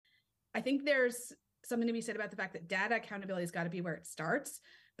I think there's something to be said about the fact that data accountability has got to be where it starts,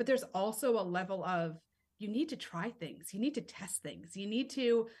 but there's also a level of you need to try things, you need to test things, you need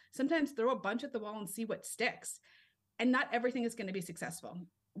to sometimes throw a bunch at the wall and see what sticks. And not everything is going to be successful.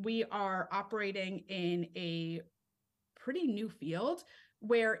 We are operating in a pretty new field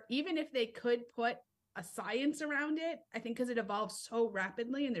where even if they could put a science around it, I think because it evolves so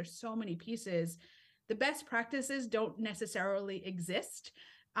rapidly and there's so many pieces, the best practices don't necessarily exist.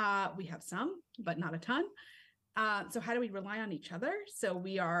 We have some, but not a ton. So how do we rely on each other? So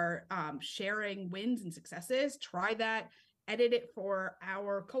we are sharing wins and successes, try that, edit it for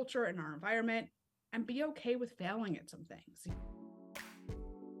our culture and our environment, and be okay with failing at some things.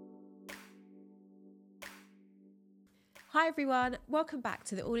 Hi everyone, welcome back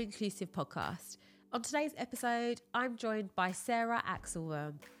to the All Inclusive podcast. On today's episode, I'm joined by Sarah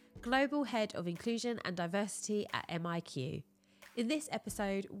Axelbaum, Global Head of Inclusion and Diversity at MIQ. In this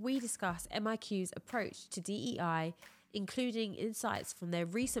episode, we discuss MIQ's approach to DEI, including insights from their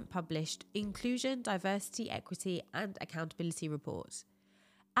recent published Inclusion, Diversity, Equity and Accountability report.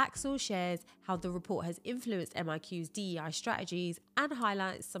 Axel shares how the report has influenced MIQ's DEI strategies and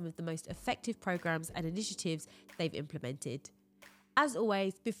highlights some of the most effective programs and initiatives they've implemented. As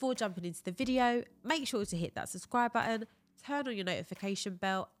always, before jumping into the video, make sure to hit that subscribe button, turn on your notification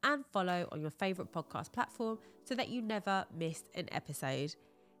bell and follow on your favourite podcast platform so that you never miss an episode.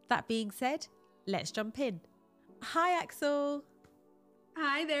 That being said, let's jump in. Hi Axel.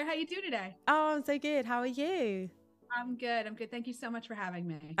 Hi there, how you doing today? Oh, I'm so good. How are you? I'm good. Thank you so much for having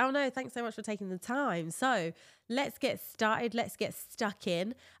me. Oh no, thanks so much for taking the time. So let's get started. Let's get stuck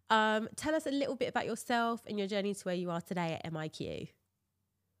in. Tell us a little bit about yourself and your journey to where you are today at MIQ.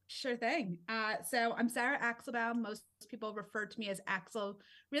 Sure thing. So I'm Sarah Axelbaum. Most people refer to me as Axel,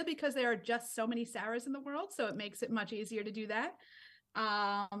 really because there are just so many Sarahs in the world. So it makes it much easier to do that.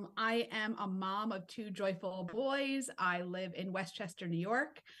 I am a mom of two joyful boys. I live in Westchester, New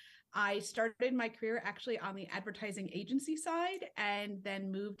York. I started my career actually on the advertising agency side and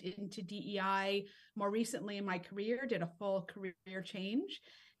then moved into DEI more recently in my career, did a full career change.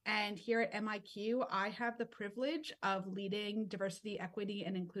 And here at MIQ, I have the privilege of leading diversity, equity,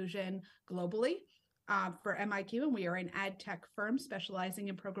 and inclusion globally for MIQ. And we are an ad tech firm specializing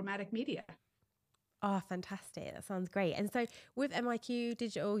in programmatic media. Oh, fantastic. That sounds great. And so with MIQ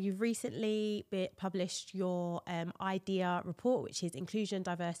Digital, you've recently published your IDEA report, which is Inclusion,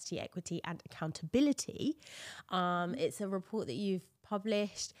 Diversity, Equity and Accountability. It's a report that you've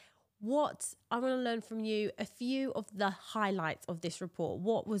published. I want to learn from you a few of the highlights of this report.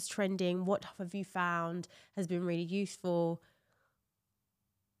 What was trending? What have you found has been really useful?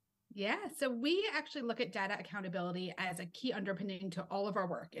 Yeah, so we actually look at data accountability as a key underpinning to all of our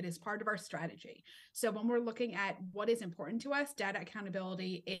work. It is part of our strategy. So when we're looking at what is important to us, data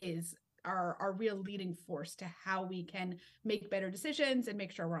accountability is our real leading force to how we can make better decisions and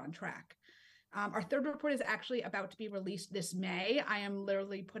make sure we're on track. Our third report is actually about to be released this May. I am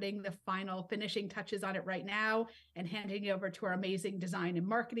literally putting the final finishing touches on it right now and handing it over to our amazing design and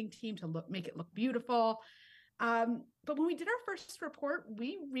marketing team to make it look beautiful. But when we did our first report,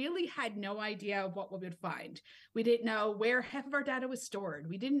 we really had no idea what we would find. We didn't know where half of our data was stored.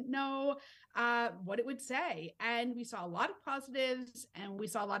 We didn't know what it would say. And we saw a lot of positives and we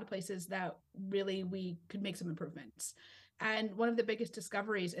saw a lot of places that really we could make some improvements. And one of the biggest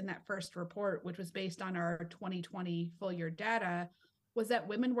discoveries in that first report, which was based on our 2020 full year data, was that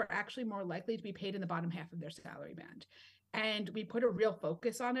women were actually more likely to be paid in the bottom half of their salary band. And we put a real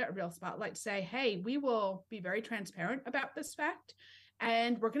focus on it, a real spotlight to say, hey, we will be very transparent about this fact,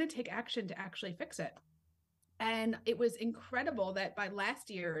 and we're going to take action to actually fix it. And it was incredible that by last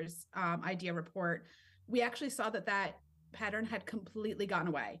year's IDEA report, we actually saw that pattern had completely gone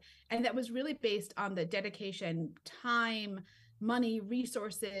away. And that was really based on the dedication, time, money,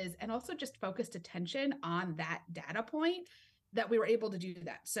 resources, and also just focused attention on that data point that we were able to do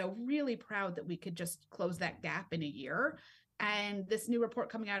that. So really proud that we could just close that gap in a year. And this new report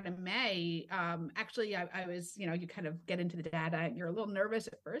coming out in May, actually, I was, you kind of get into the data and you're a little nervous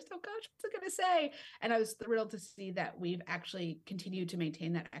at first. Oh gosh, what's it going to say? And I was thrilled to see that we've actually continued to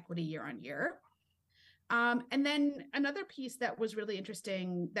maintain that equity year on year. And then another piece that was really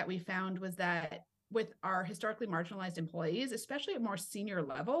interesting that we found was that with our historically marginalized employees, especially at more senior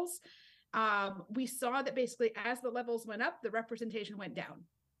levels, we saw that basically as the levels went up, the representation went down.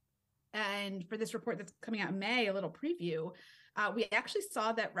 And for this report that's coming out in May, a little preview, we actually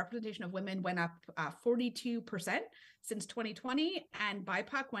saw that representation of women went up 42% since 2020, and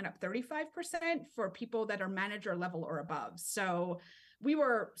BIPOC went up 35% for people that are manager level or above. So we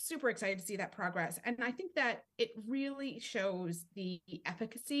were super excited to see that progress. And I think that it really shows the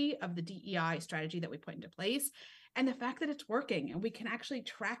efficacy of the DEI strategy that we put into place and the fact that it's working and we can actually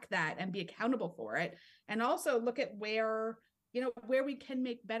track that and be accountable for it. And also look at where we can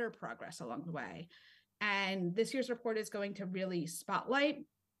make better progress along the way. And this year's report is going to really spotlight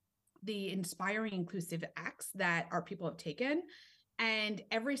the inspiring inclusive acts that our people have taken. And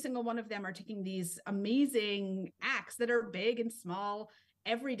every single one of them are taking these amazing acts that are big and small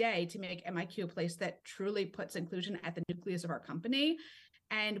every day to make MIQ a place that truly puts inclusion at the nucleus of our company.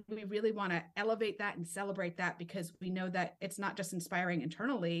 And we really want to elevate that and celebrate that, because we know that it's not just inspiring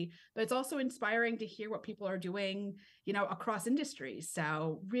internally, but it's also inspiring to hear what people are doing, across industries.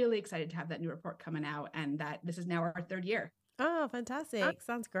 So really excited to have that new report coming out, and that this is now our third year. Oh, fantastic.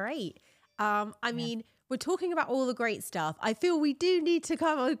 Sounds great. I mean, we're talking about all the great stuff. I feel we do need to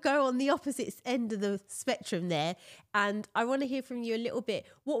go on the opposite end of the spectrum there. And I want to hear from you a little bit.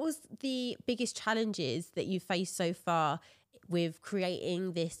 What was the biggest challenges that you faced so far with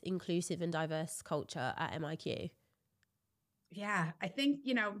creating this inclusive and diverse culture at MIQ? Yeah, I think,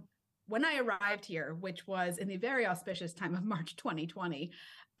 when I arrived here, which was in the very auspicious time of March 2020,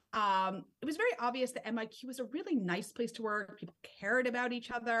 it was very obvious that MIQ was a really nice place to work. People cared about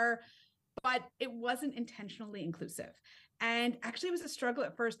each other, but it wasn't intentionally inclusive. And actually, it was a struggle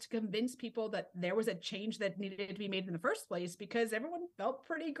at first to convince people that there was a change that needed to be made in the first place, because everyone felt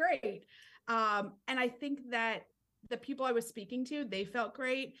pretty great. And I think that the people I was speaking to, they felt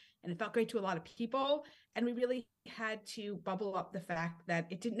great, and it felt great to a lot of people. And we really had to bubble up the fact that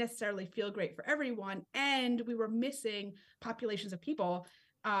it didn't necessarily feel great for everyone. And we were missing populations of people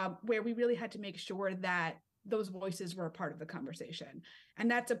where we really had to make sure that those voices were a part of the conversation. And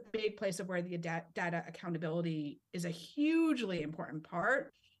that's a big place of where the data accountability is a hugely important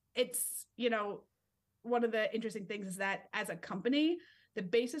part. It's, one of the interesting things is that as a company, the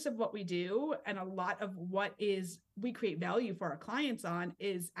basis of what we do and a lot of what we create value for our clients on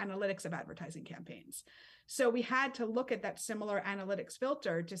is analytics of advertising campaigns. So we had to look at that similar analytics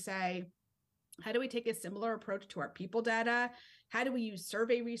filter to say, how do we take a similar approach to our people data? How do we use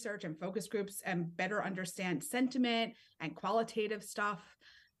survey research and focus groups and better understand sentiment and qualitative stuff?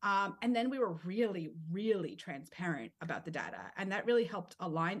 And then we were really, really transparent about the data. And that really helped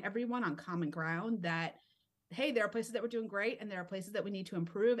align everyone on common ground that, hey, there are places that we're doing great and there are places that we need to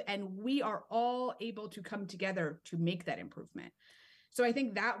improve. And we are all able to come together to make that improvement. So I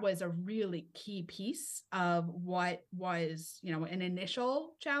think that was a really key piece of what was, an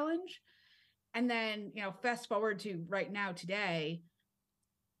initial challenge. And then, fast forward to right now today,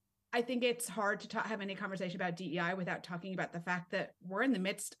 I think it's hard to have any conversation about DEI without talking about the fact that we're in the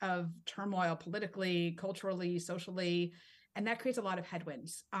midst of turmoil politically, culturally, socially, and that creates a lot of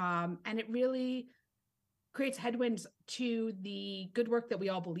headwinds. And it really creates headwinds to the good work that we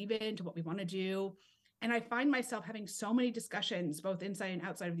all believe in, to what we want to do. And I find myself having so many discussions, both inside and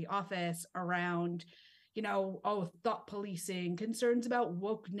outside of the office, around thought policing, concerns about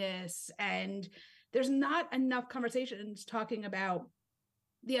wokeness. And there's not enough conversations talking about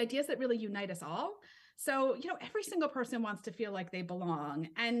the ideas that really unite us all. So, every single person wants to feel like they belong,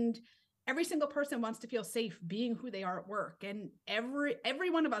 and every single person wants to feel safe being who they are at work. And every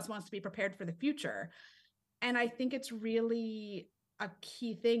one of us wants to be prepared for the future. And I think it's really a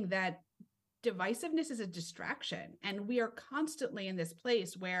key thing that divisiveness is a distraction. And we are constantly in this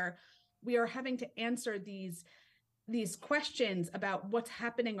place where we are having to answer these questions about what's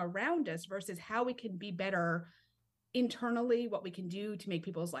happening around us versus how we can be better internally, what we can do to make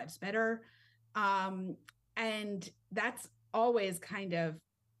people's lives better. And that's always kind of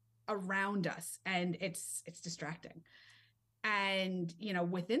around us, and it's distracting. And,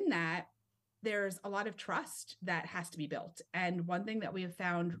 within that, there's a lot of trust that has to be built. And one thing that we have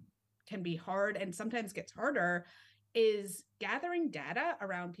found can be hard and sometimes gets harder is gathering data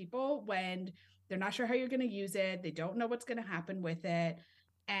around people when they're not sure how you're going to use it. They don't know what's going to happen with it,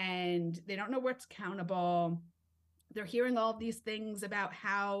 and they don't know what's accountable. They're hearing all of these things about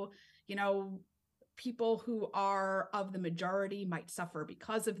how, people who are of the majority might suffer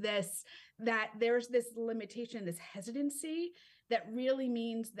because of this, that there's this limitation, this hesitancy that really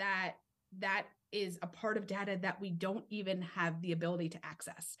means that is a part of data that we don't even have the ability to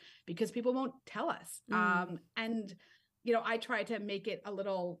access because people won't tell us. And I try to make it a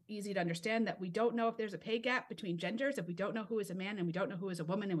little easy to understand that we don't know if there's a pay gap between genders, if we don't know who is a man and we don't know who is a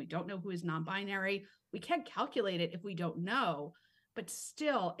woman and we don't know who is non-binary. We can't calculate it if we don't know, but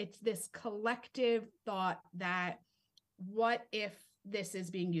still it's this collective thought that what if this is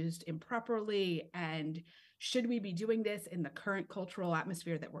being used improperly, and should we be doing this in the current cultural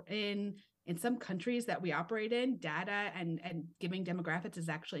atmosphere that we're in in some countries that we operate in, data and giving demographics is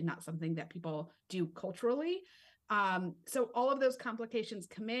actually not something that people do culturally. So all of those complications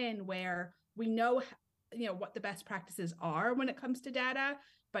come in where we know, what the best practices are when it comes to data,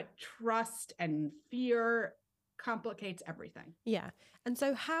 but trust and fear complicates everything. Yeah. And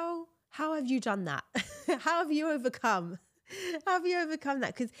so how have you done that? How have you overcome? How have you overcome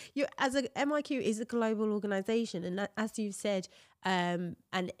that? Because you, as a MIQ is a global organization, and as you've said, and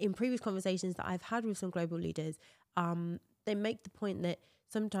in previous conversations that I've had with some global leaders, they make the point that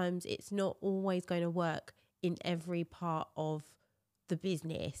sometimes it's not always going to work in every part of the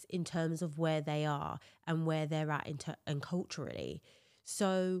business in terms of where they are and where they're at and culturally.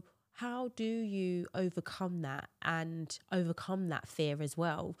 So how do you overcome that and overcome that fear as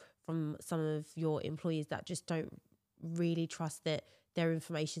well from some of your employees that just don't really trust that their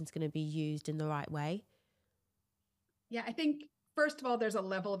information is going to be used in the right way? Yeah, I think first of all, there's a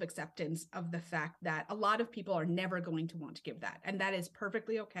level of acceptance of the fact that a lot of people are never going to want to give that. And that is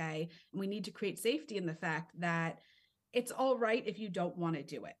perfectly okay. And we need to create safety in the fact that it's all right if you don't want to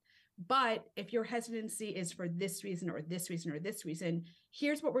do it. But if your hesitancy is for this reason or this reason or this reason,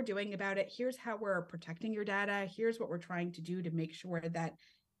 here's what we're doing about it. Here's how we're protecting your data. Here's what we're trying to do to make sure that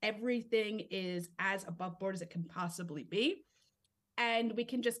everything is as above board as it can possibly be. And we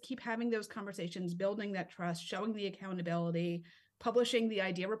can just keep having those conversations, building that trust, showing the accountability, publishing the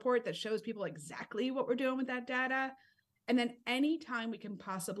idea report that shows people exactly what we're doing with that data. And then anytime we can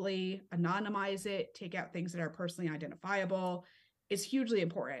possibly anonymize it, take out things that are personally identifiable is hugely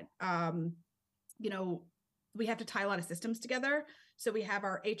important. We have to tie a lot of systems together. So we have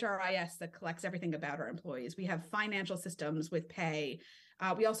our HRIS that collects everything about our employees. We have financial systems with pay.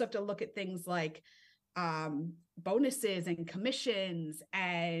 We also have to look at things like bonuses and commissions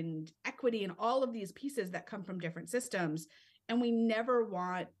and equity and all of these pieces that come from different systems. And we never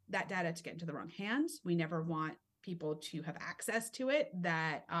want that data to get into the wrong hands. We never want people to have access to it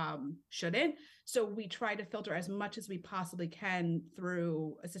that shouldn't. So we try to filter as much as we possibly can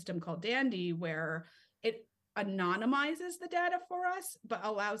through a system called Dandy, where it anonymizes the data for us, but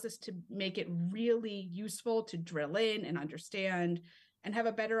allows us to make it really useful to drill in and understand and have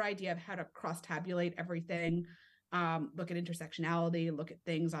a better idea of how to cross-tabulate everything, look at intersectionality, look at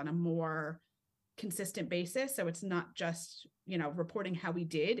things on a more consistent basis. So it's not just, reporting how we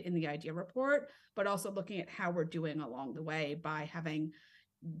did in the idea report, but also looking at how we're doing along the way by having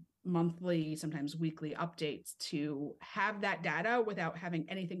monthly, sometimes weekly updates to have that data without having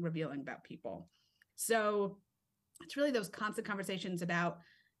anything revealing about people. So it's really those constant conversations about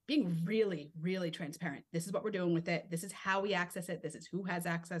being really, really transparent. This is what we're doing with it. This is how we access it. This is who has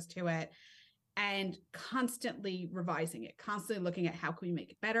access to it. And constantly revising it, constantly looking at how can we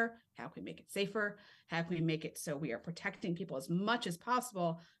make it better? How can we make it safer? How can we make it so we are protecting people as much as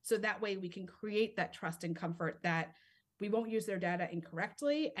possible? So that way we can create that trust and comfort that we won't use their data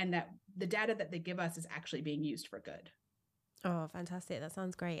incorrectly and that the data that they give us is actually being used for good. Oh, fantastic. That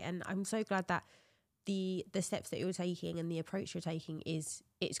sounds great. And I'm so glad that the steps that you're taking and the approach you're taking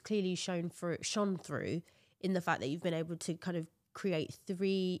it's clearly shone through in the fact that you've been able to kind of create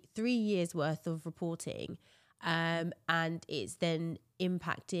three years worth of reporting, and it's then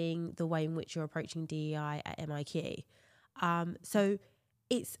impacting the way in which you're approaching DEI at MIQ. So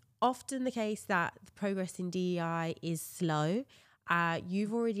it's often the case that the progress in DEI is slow.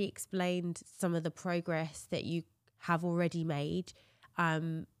 You've already explained some of the progress that you have already made,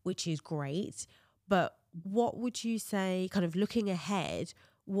 which is great. But what would you say, kind of looking ahead,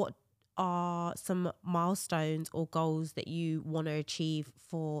 what are some milestones or goals that you want to achieve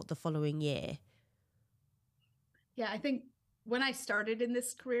for the following year? Yeah, I think when I started in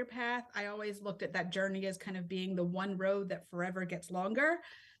this career path, I always looked at that journey as kind of being the one road that forever gets longer,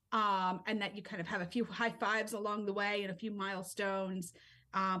 and that you kind of have a few high fives along the way and a few milestones,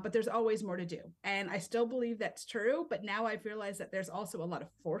 but there's always more to do. And I still believe that's true, but now I've realized that there's also a lot of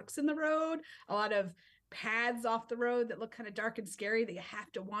forks in the road, a lot of paths off the road that look kind of dark and scary that you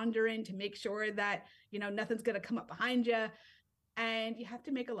have to wander in to make sure that, nothing's going to come up behind you. And you have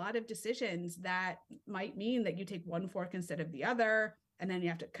to make a lot of decisions that might mean that you take one fork instead of the other. And then you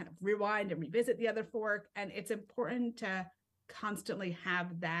have to kind of rewind and revisit the other fork. And it's important to constantly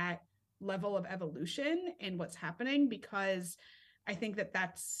have that level of evolution in what's happening, because I think that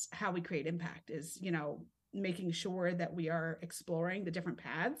that's how we create impact is, making sure that we are exploring the different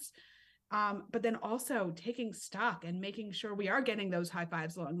paths. But then also taking stock and making sure we are getting those high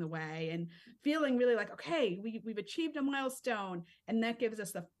fives along the way and feeling really like, okay, we've achieved a milestone, and that gives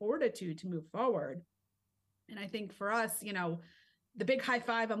us the fortitude to move forward. And I think for us, the big high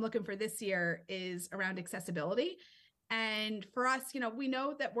five I'm looking for this year is around accessibility. And for us, we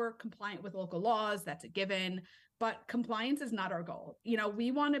know that we're compliant with local laws. That's a given, but compliance is not our goal.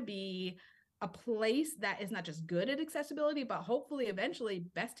 We want to be a place that is not just good at accessibility, but hopefully eventually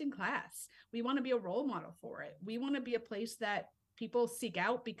best in class. We want to be a role model for it. We want to be a place that people seek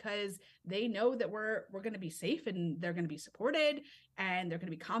out because they know that we're going to be safe and they're going to be supported and they're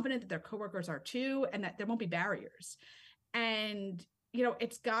going to be confident that their coworkers are too, and that there won't be barriers. And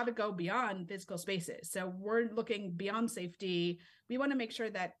it's got to go beyond physical spaces. So we're looking beyond safety. We want to make sure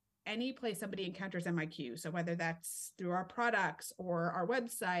that any place somebody encounters MIQ, so whether that's through our products or our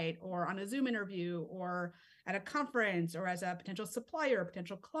website or on a Zoom interview or at a conference or as a potential supplier,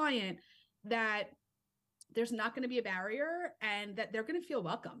 potential client, that there's not going to be a barrier and that they're going to feel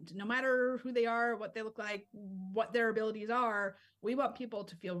welcomed no matter who they are, what they look like, what their abilities are. We want people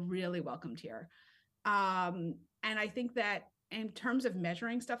to feel really welcomed here. And I think that in terms of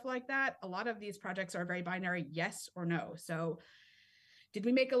measuring stuff like that, a lot of these projects are very binary, yes or no. So did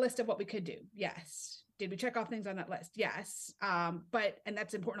we make a list of what we could do? Yes. Did we check off things on that list? Yes. And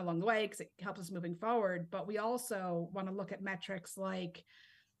that's important along the way because it helps us moving forward. But we also want to look at metrics like,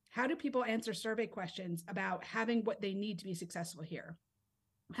 how do people answer survey questions about having what they need to be successful here?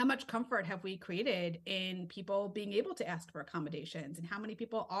 How much comfort have we created in people being able to ask for accommodations? And how many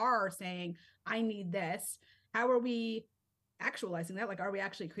people are saying, I need this? How are we actualizing that? Like, are we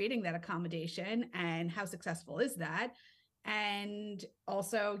actually creating that accommodation? And how successful is that? And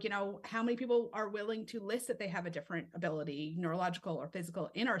also, how many people are willing to list that they have a different ability, neurological or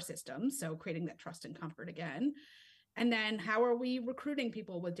physical, in our system? So creating that trust and comfort again. And then how are we recruiting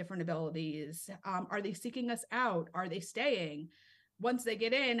people with different abilities? Are they seeking us out? Are they staying? Once they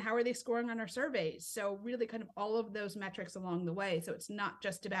get in, how are they scoring on our surveys? So really kind of all of those metrics along the way. So it's not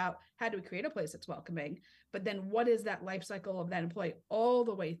just about how do we create a place that's welcoming, but then what is that life cycle of that employee all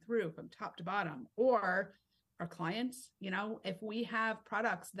the way through from top to bottom? Or our clients, if we have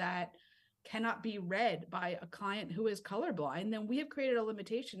products that cannot be read by a client who is colorblind, then we have created a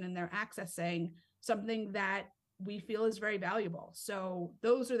limitation in their accessing something that we feel is very valuable. So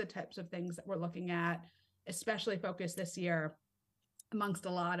those are the types of things that we're looking at, especially focused this year amongst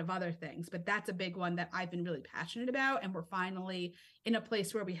a lot of other things. But that's a big one that I've been really passionate about. And we're finally in a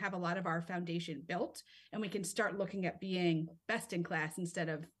place where we have a lot of our foundation built and we can start looking at being best in class instead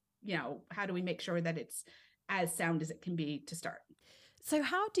of, how do we make sure that it's as sound as it can be to start. So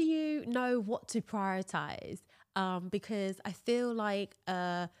how do you know what to prioritize? Because I feel like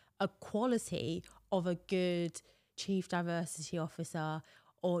a quality of a good chief diversity officer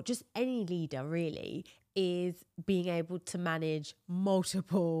or just any leader really is being able to manage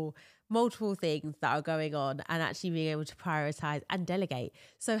multiple things that are going on and actually being able to prioritize and delegate.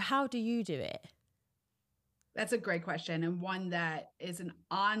 So how do you do it? That's a great question, and one that is an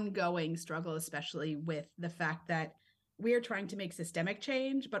ongoing struggle, especially with the fact that we are trying to make systemic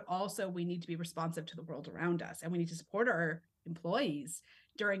change, but also we need to be responsive to the world around us, and we need to support our employees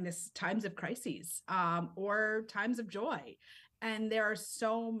during this times of crises or times of joy. And there are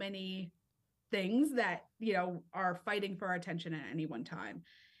so many things that, are fighting for our attention at any one time.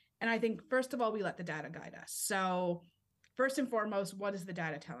 And I think, first of all, we let the data guide us. So first and foremost, what is the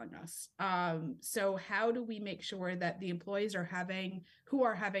data telling us? So how do we make sure that the employees who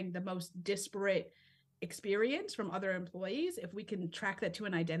are having the most disparate experience from other employees, if we can track that to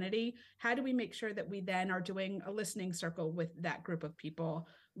an identity, how do we make sure that we then are doing a listening circle with that group of people?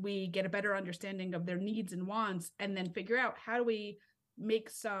 We get a better understanding of their needs and wants, and then figure out how do we make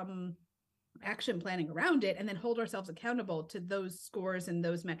some action planning around it and then hold ourselves accountable to those scores and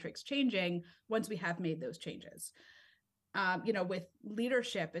those metrics changing once we have made those changes. With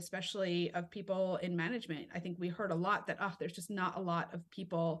leadership, especially of people in management, I think we heard a lot that, there's just not a lot of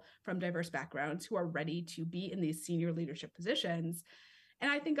people from diverse backgrounds who are ready to be in these senior leadership positions.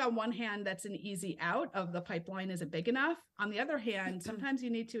 And I think on one hand, that's an easy out of the pipeline isn't big enough. On the other hand, sometimes you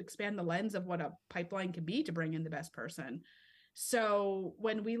need to expand the lens of what a pipeline can be to bring in the best person. So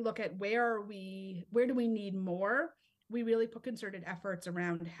when we look at where do we need more, we really put concerted efforts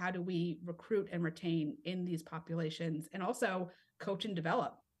around how do we recruit and retain in these populations and also coach and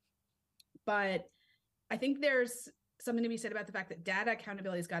develop. But I think there's something to be said about the fact that data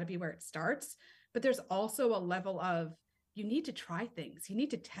accountability has got to be where it starts, but there's also a level of you need to try things. You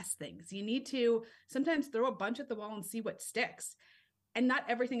need to test things. You need to sometimes throw a bunch at the wall and see what sticks. And not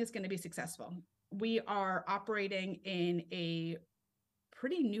everything is going to be successful. We are operating in a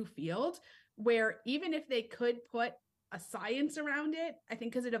pretty new field where even if they could put a science around it, I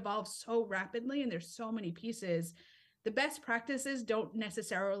think because it evolves so rapidly and there's so many pieces, the best practices don't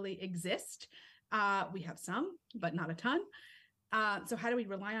necessarily exist. We have some, but not a ton. So how do we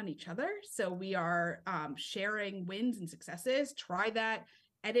rely on each other? So we are sharing wins and successes, try that,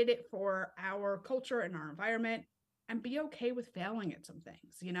 edit it for our culture and our environment, and be okay with failing at some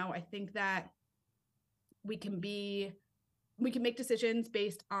things. I think that we can make decisions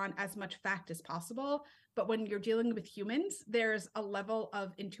based on as much fact as possible. But when you're dealing with humans, there's a level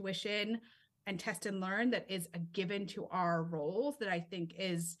of intuition and test and learn that is a given to our roles that I think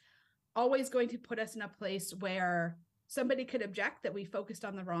is always going to put us in a place where somebody could object that we focused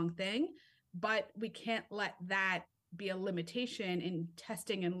on the wrong thing, but we can't let that be a limitation in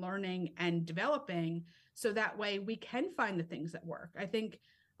testing and learning and developing. So that way we can find the things that work. I think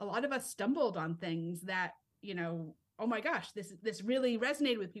a lot of us stumbled on things that, oh my gosh, this really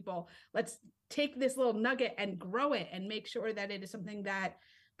resonated with people. Let's take this little nugget and grow it and make sure that it is something that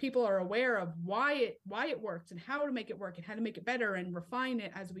people are aware of why it works and how to make it work and how to make it better and refine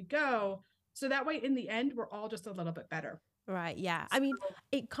it as we go. So that way, in the end, we're all just a little bit better. Right. Yeah. I mean,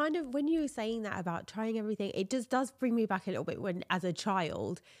 it kind of, when you were saying that about trying everything, it just does bring me back a little bit when, as a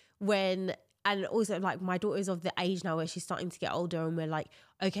child, and also like my daughter's of the age now where she's starting to get older and we're like,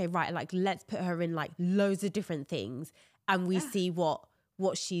 okay, right, like let's put her in like loads of different things and we see what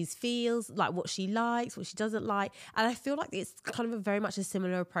she feels, like what she likes, what she doesn't like. And I feel like it's kind of very much a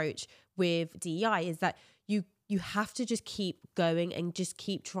similar approach with DEI, is that you have to just keep going and just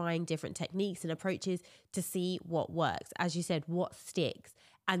keep trying different techniques and approaches to see what works. As you said, what sticks.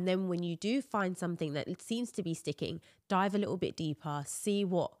 And then when you do find something that it seems to be sticking, dive a little bit deeper, see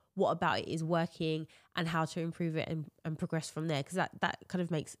what about it is working and how to improve it and progress from there. Because that kind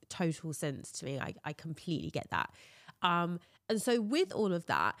of makes total sense to me. I completely get that. And so with all of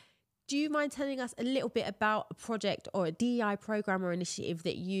that, do you mind telling us a little bit about a project or a DEI program or initiative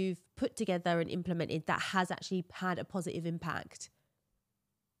that you've put together and implemented that has actually had a positive impact?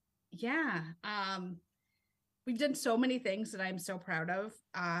 Yeah. We've done so many things that I'm so proud of.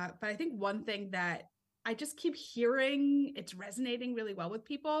 But I think one thing that I just keep hearing, it's resonating really well with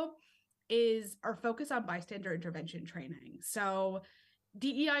people, is our focus on bystander intervention training. So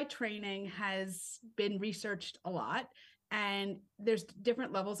DEI training has been researched a lot, and there's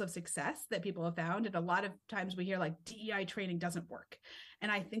different levels of success that people have found. And a lot of times we hear like DEI training doesn't work.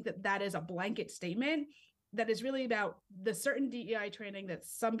 And I think that is a blanket statement that is really about the certain DEI training that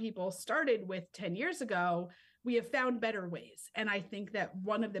some people started with 10 years ago. We have found better ways. And I think that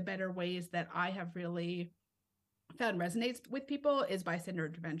one of the better ways that I have really found resonates with people is bystander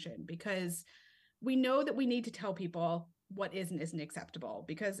intervention, because we know that we need to tell people what is and isn't acceptable,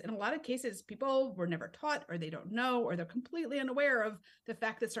 because in a lot of cases, people were never taught, or they don't know, or they're completely unaware of the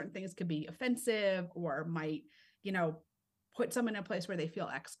fact that certain things could be offensive or might, put someone in a place where they feel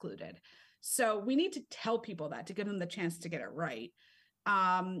excluded. So we need to tell people that to give them the chance to get it right.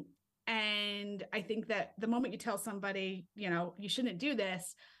 And I think that the moment you tell somebody, you shouldn't do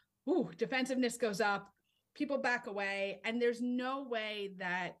this, defensiveness goes up, people back away, and there's no way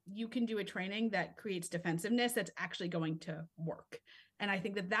that you can do a training that creates defensiveness that's actually going to work. And I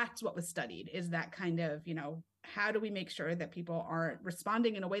think that that's what was studied, is that kind of, how do we make sure that people aren't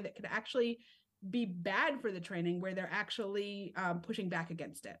responding in a way that could actually be bad for the training, where they're actually pushing back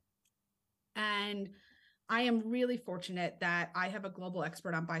against it. And I am really fortunate that I have a global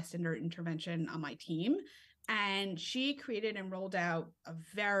expert on bystander intervention on my team. And she created and rolled out a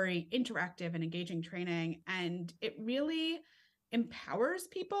very interactive and engaging training. And it really empowers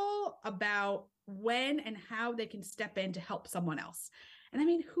people about when and how they can step in to help someone else. And I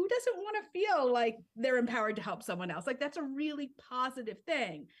mean, who doesn't want to feel like they're empowered to help someone else? Like, that's a really positive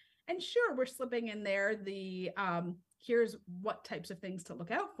thing. And sure, we're slipping in there the here's what types of things to look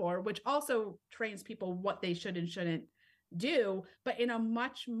out for, which also trains people what they should and shouldn't do, but in a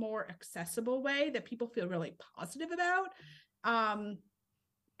much more accessible way that people feel really positive about. And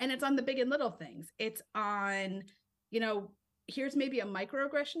it's on the big and little things. It's on, here's maybe a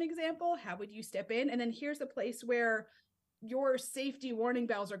microaggression example. How would you step in? And then here's a place where your safety warning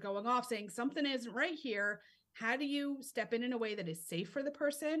bells are going off saying something isn't right here. How do you step in a way that is safe for the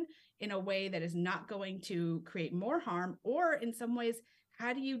person, in a way that is not going to create more harm? Or in some ways,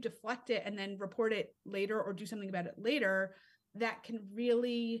 how do you deflect it and then report it later or do something about it later that can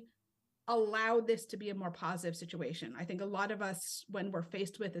really allow this to be a more positive situation? I think a lot of us, when we're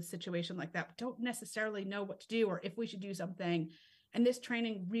faced with a situation like that, don't necessarily know what to do or if we should do something. And this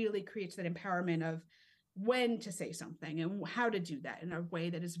training really creates that empowerment of when to say something and how to do that in a way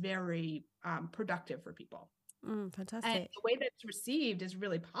that is very productive for people. Fantastic. And the way that it's received is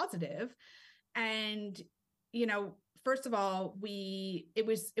really positive. And, first of all, it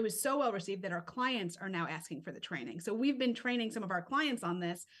was so well received that our clients are now asking for the training. So we've been training some of our clients on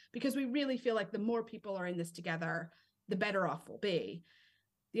this because we really feel like the more people are in this together, the better off we'll be.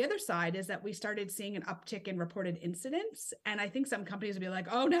 The other side is that we started seeing an uptick in reported incidents. And I think some companies would be like,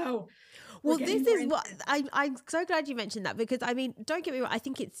 oh no, well, this is what I'm so glad you mentioned that, because I mean, don't get me wrong, I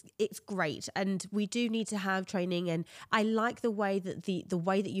think it's great, and we do need to have training, and I like the way that the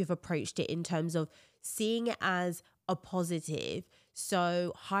way that you've approached it in terms of seeing it as a positive.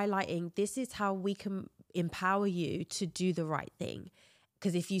 So highlighting, this is how we can empower you to do the right thing.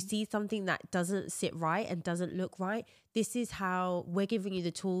 Because if you see something that doesn't sit right and doesn't look right, this is how we're giving you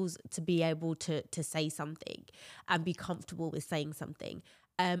the tools to be able to say something and be comfortable with saying something,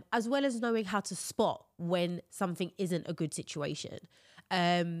 as well as knowing how to spot when something isn't a good situation.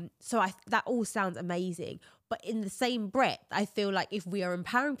 So that all sounds amazing. But in the same breath, I feel like if we are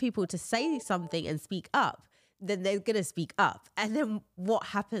empowering people to say something and speak up, then they're going to speak up. And then what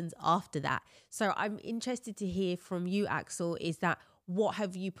happens after that? So I'm interested to hear from you, Axel, is that what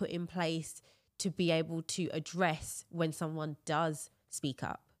have you put in place to be able to address when someone does speak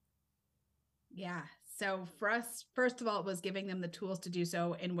up? Yeah. So for us, first of all, it was giving them the tools to do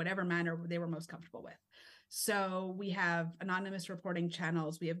so in whatever manner they were most comfortable with. So we have anonymous reporting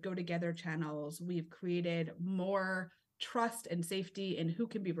channels. We have go together channels. We've created more trust and safety in who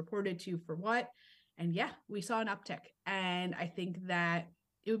can be reported to for what. And yeah, we saw an uptick. And I think that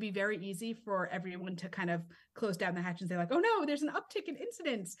it would be very easy for everyone to kind of close down the hatch and say like, oh no, there's an uptick in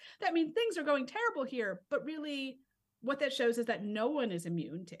incidents. That means things are going terrible here. But really, what that shows is that no one is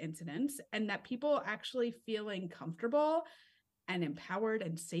immune to incidents, and that people actually feeling comfortable and empowered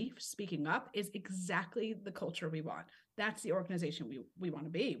and safe speaking up is exactly the culture we want. That's the organization we want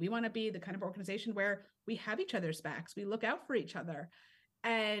to be. We want to be the kind of organization where we have each other's backs, we look out for each other.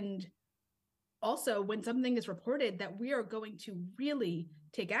 And also, when something is reported, that we are going to really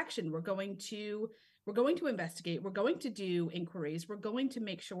take action. We're going to investigate. We're going to do inquiries. We're going to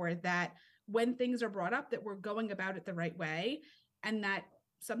make sure that when things are brought up, that we're going about it the right way, and that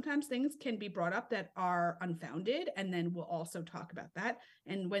sometimes things can be brought up that are unfounded, and then we'll also talk about that.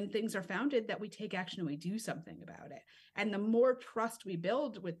 And when things are founded, that we take action and we do something about it. And the more trust we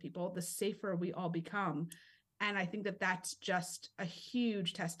build with people, the safer we all become. And I think that that's just a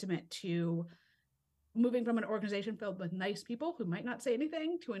huge testament to moving from an organization filled with nice people who might not say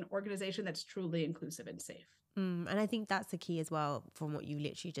anything to an organization that's truly inclusive and safe. And I think that's the key as well from what you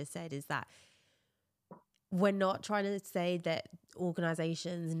literally just said, is that we're not trying to say that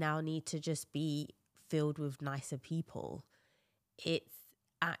organizations now need to just be filled with nicer people. It's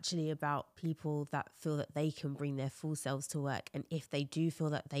actually about people that feel that they can bring their full selves to work. And if they do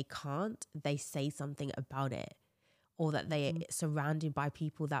feel that they can't, they say something about it, or that they are surrounded by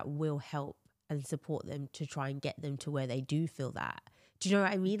people that will help and support them to try and get them to where they do feel that. Do you know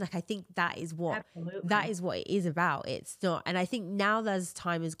what I mean? Like, I think that is what it is about. It's not, and I think now as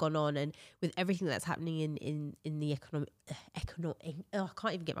time has gone on, and with everything that's happening in the economic, I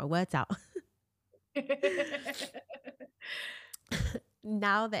can't even get my words out.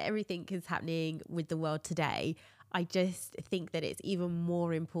 Now that everything is happening with the world today, I just think that it's even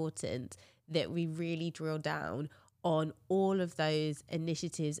more important that we really drill down on all of those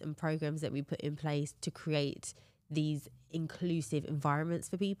initiatives and programs that we put in place to create these inclusive environments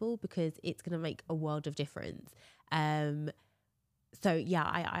for people, because it's going to make a world of difference. So yeah,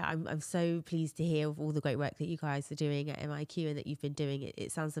 I'm so pleased to hear of all the great work that you guys are doing at MIQ and that you've been doing.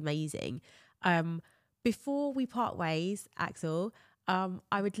 It sounds amazing. Before we part ways, Axel,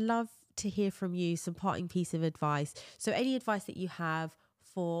 I would love to hear from you some parting piece of advice. So any advice that you have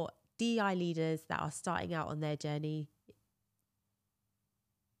for DEI leaders that are starting out on their journey?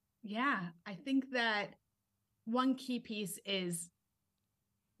 Yeah, I think that one key piece is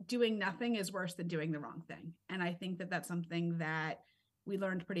doing nothing is worse than doing the wrong thing. And I think that that's something that we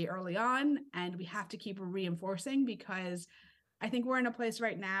learned pretty early on, and we have to keep reinforcing, because I think we're in a place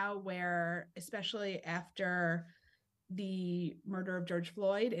right now where, especially after the murder of George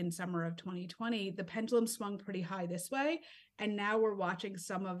Floyd in summer of 2020, the pendulum swung pretty high this way. And now we're watching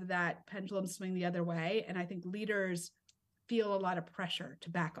some of that pendulum swing the other way. And I think leaders feel a lot of pressure to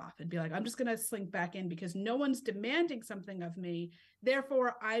back off and be like, I'm just going to slink back in because no one's demanding something of me.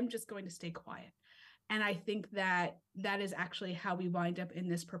 Therefore, I'm just going to stay quiet. And I think that that is actually how we wind up in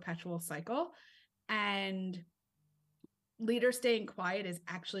this perpetual cycle. And leaders staying quiet is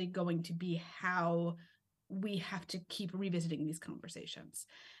actually going to be how we have to keep revisiting these conversations.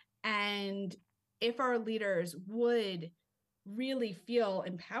 And if our leaders would really feel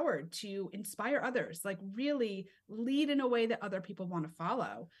empowered to inspire others, like really lead in a way that other people want to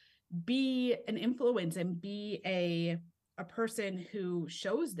follow, be an influence and be a person who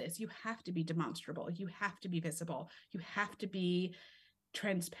shows this, you have to be demonstrable. You have to be visible. You have to be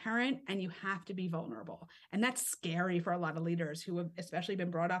transparent, and you have to be vulnerable. And that's scary for a lot of leaders who have especially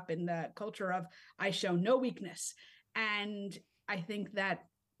been brought up in the culture of I show no weakness. And I think that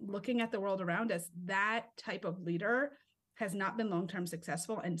looking at the world around us, that type of leader has not been long-term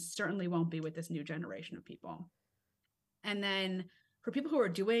successful and certainly won't be with this new generation of people. And then for people who are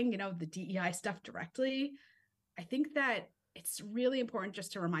doing, the DEI stuff directly, I think that it's really important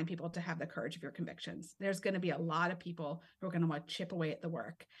just to remind people to have the courage of your convictions. There's going to be a lot of people who are going to want to chip away at the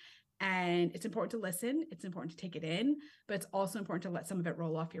work. And it's important to listen. It's important to take it in, but it's also important to let some of it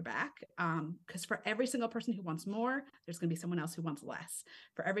roll off your back. Because for every single person who wants more, there's going to be someone else who wants less.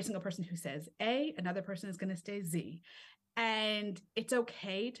 For every single person who says A, another person is going to say Z. And it's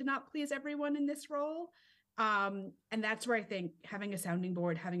okay to not please everyone in this role. And that's where I think having a sounding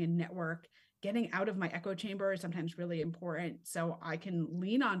board, having a network, getting out of my echo chamber is sometimes really important. So I can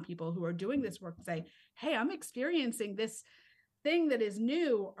lean on people who are doing this work and say, hey, I'm experiencing this thing that is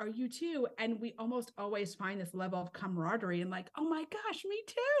new. Are you too? And we almost always find this level of camaraderie and like, oh my gosh, me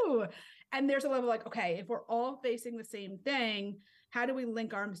too. And there's a level like, okay, if we're all facing the same thing, how do we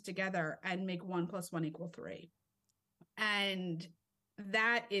link arms together and make 1 + 1 = 3? And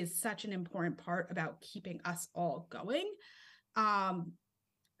that is such an important part about keeping us all going.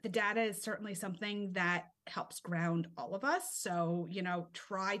 The data is certainly something that helps ground all of us. So,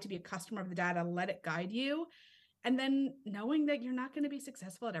 try to be a customer of the data, let it guide you. And then knowing that you're not going to be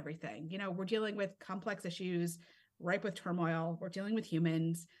successful at everything. We're dealing with complex issues, ripe with turmoil. We're dealing with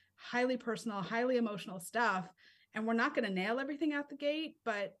humans, highly personal, highly emotional stuff. And we're not going to nail everything out the gate,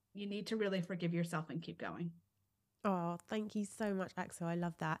 but you need to really forgive yourself and keep going. Oh, thank you so much, Axel. I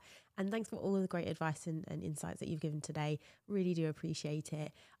love that. And thanks for all of the great advice and insights that you've given today. Really do appreciate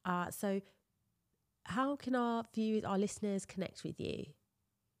it. So how can our viewers, our listeners connect with you?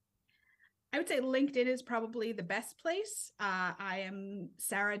 I would say LinkedIn is probably the best place. I am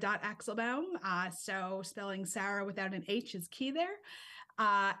Sarah.Axelbaum. So spelling Sarah without an H is key there.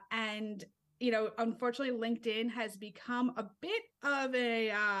 And unfortunately, LinkedIn has become a bit of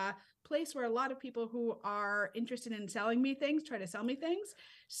a place where a lot of people who are interested in selling me things try to sell me things.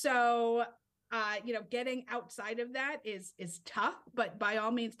 So, getting outside of that is tough. But by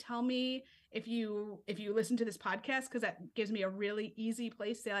all means, tell me if you listen to this podcast, because that gives me a really easy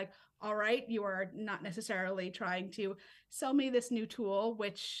place to say like, all right, you are not necessarily trying to sell me this new tool,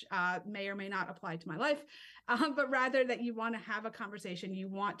 which may or may not apply to my life, but rather that you want to have a conversation. You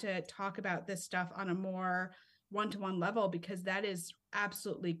want to talk about this stuff on a more one-to-one level, because that is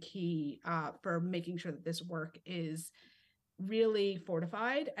absolutely key for making sure that this work is really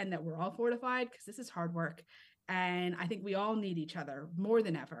fortified and that we're all fortified, because this is hard work. And I think we all need each other more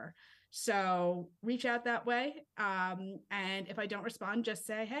than ever. So reach out that way. And if I don't respond, just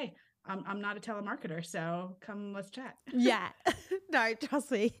say, hey, I'm not a telemarketer, so come, let's chat. Yeah, no,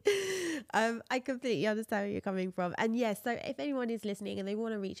 trust me. I completely understand where you're coming from. And yes, so if anyone is listening and they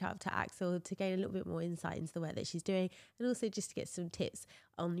want to reach out to Axel to gain a little bit more insight into the work that she's doing, and also just to get some tips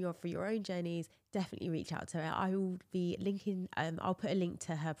for your own journeys, definitely reach out to her. I will be linking, I'll put a link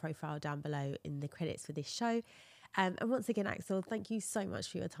to her profile down below in the credits for this show. And once again, Axel, thank you so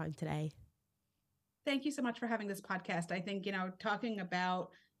much for your time today. Thank you so much for having this podcast. I think, talking about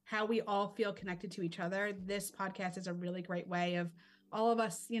how we all feel connected to each other, this podcast is a really great way of all of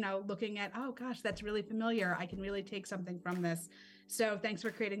us, looking at, oh gosh, that's really familiar. I can really take something from this. So thanks for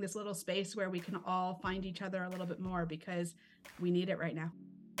creating this little space where we can all find each other a little bit more, because we need it right now.